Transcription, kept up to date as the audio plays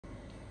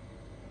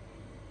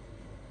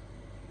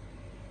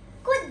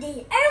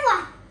day,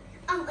 everyone!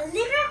 I'm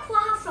Allegra Kua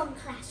Ee Rou from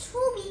class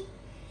 2B.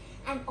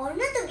 I'm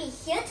honored to be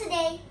here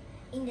today.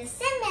 In the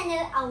same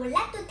manner, I would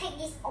like to take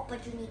this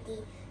opportunity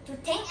to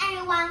thank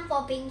everyone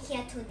for being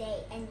here today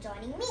and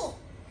joining me.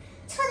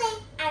 Today,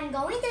 I'm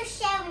going to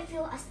share with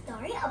you a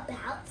story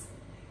about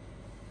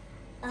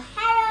a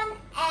heron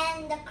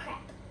and the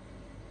crab.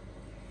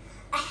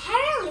 A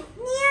heron lived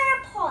near a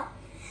pond.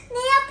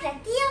 There are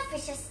plenty of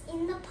fishes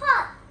in the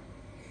pond.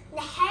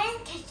 The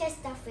heron catches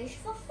the fish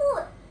for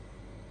food.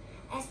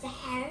 As the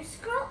herons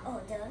grow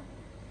older,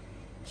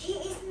 he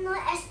is not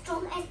as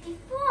strong as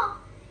before.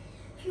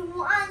 He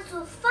wants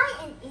to find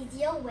an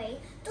easier way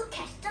to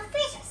catch the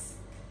fishes.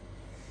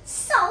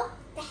 So,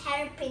 the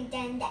heron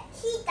pretends that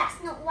he does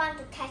not want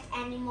to catch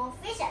any more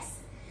fishes.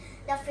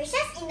 The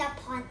fishes in the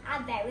pond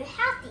are very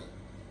healthy.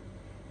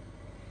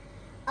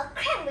 A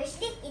crab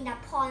which lives in the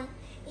pond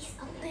is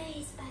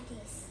amazed by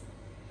this.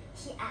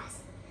 He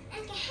asks,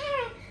 "Uncle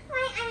Heron,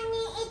 why aren't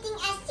you eating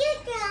as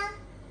usual?"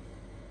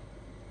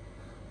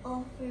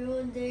 "A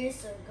few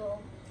days ago,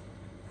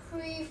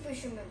 3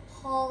 fishermen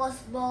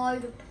passed by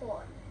the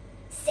pond,"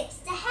 says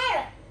the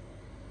heron.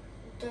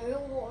 "They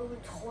were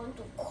returned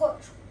to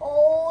catch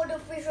all the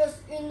fishes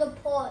in the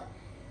pond.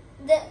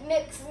 That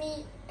makes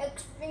me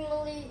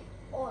extremely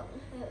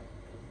unhappy."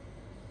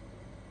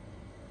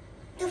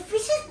 The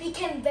fishes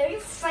became very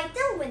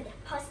frightened when they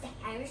heard the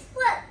heron's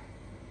word.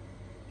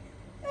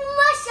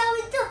 "What shall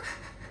we do?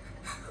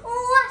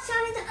 What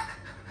shall we do?"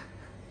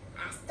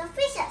 asked the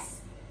fishes.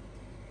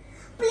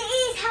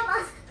 "Please help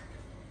us!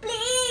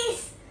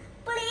 Please!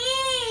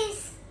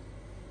 Please!"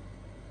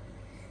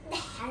 The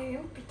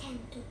heron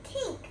pretends to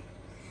think.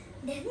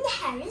 Then the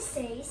heron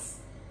says,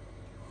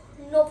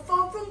 "Not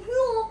far from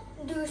here,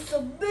 there's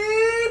a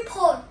big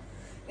pond.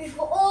 If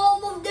we're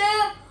almost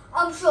there,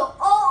 I'm sure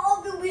all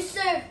of you will be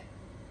safe."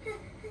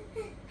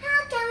 "How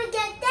can we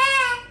get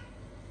there?"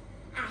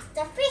 asked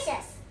the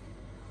fishes.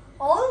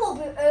 "I will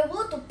be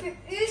able to pick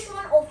each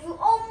one of you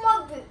on my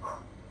beak,"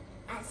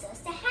 answers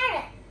the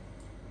heron.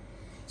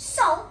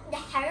 So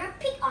the heron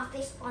picks a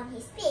fish on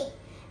his beak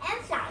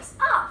and flies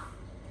off.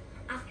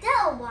 After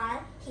a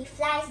while, he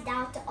flies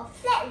down to a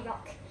flat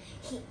rock.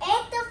 He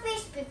ate the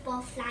fish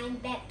before flying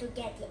back to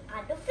get the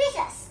other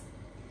fishes.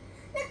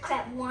 The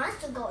crab wants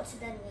to go to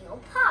the new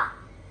pond.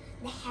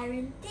 The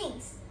heron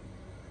thinks,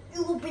 "It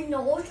would be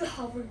nice to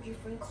have a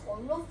different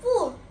kind of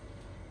food."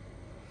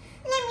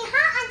 "Let me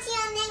hold onto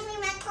your neck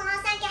with my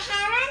claws like a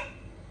heron,"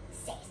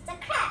 says the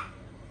crab.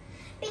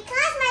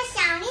 "Because my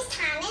shell is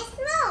hard and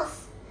smooth."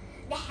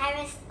 The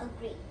herons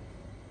agree.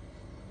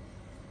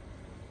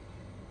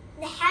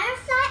 The heron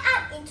flies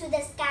up into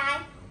the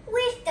sky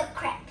with the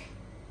crab.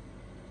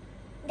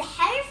 The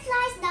heron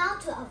flies down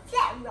to a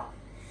flat rock.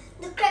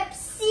 The crab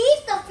sees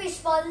the fish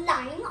ball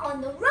lying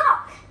on the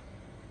rock.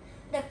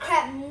 The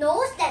crab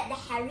knows that the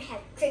heron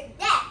has tricked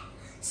them,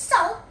 so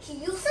he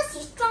uses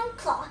his strong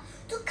claw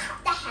to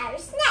cut the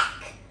heron's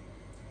neck.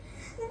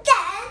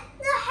 Then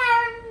the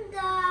heron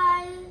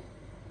dies.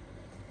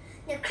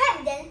 The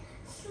crab then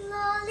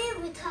slowly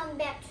returns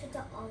back to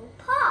the old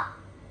pond.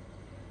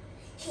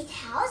 He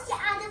tells the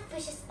other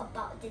fishes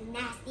about the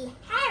nasty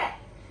heron.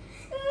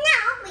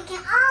 "Now we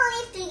can all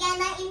live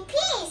together in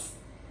peace,"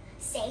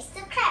 says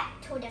the crab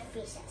to the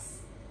fishes.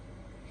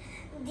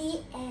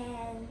 The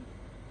end.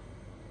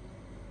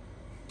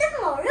 The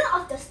moral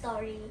of the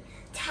story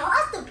tells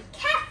us to be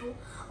careful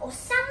of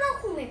someone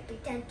who may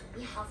pretend to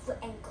be helpful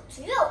and good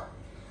to you.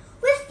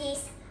 With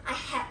this, I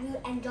hope you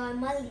enjoy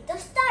my little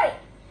story.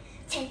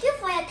 Thank you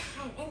for your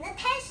time and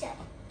attention.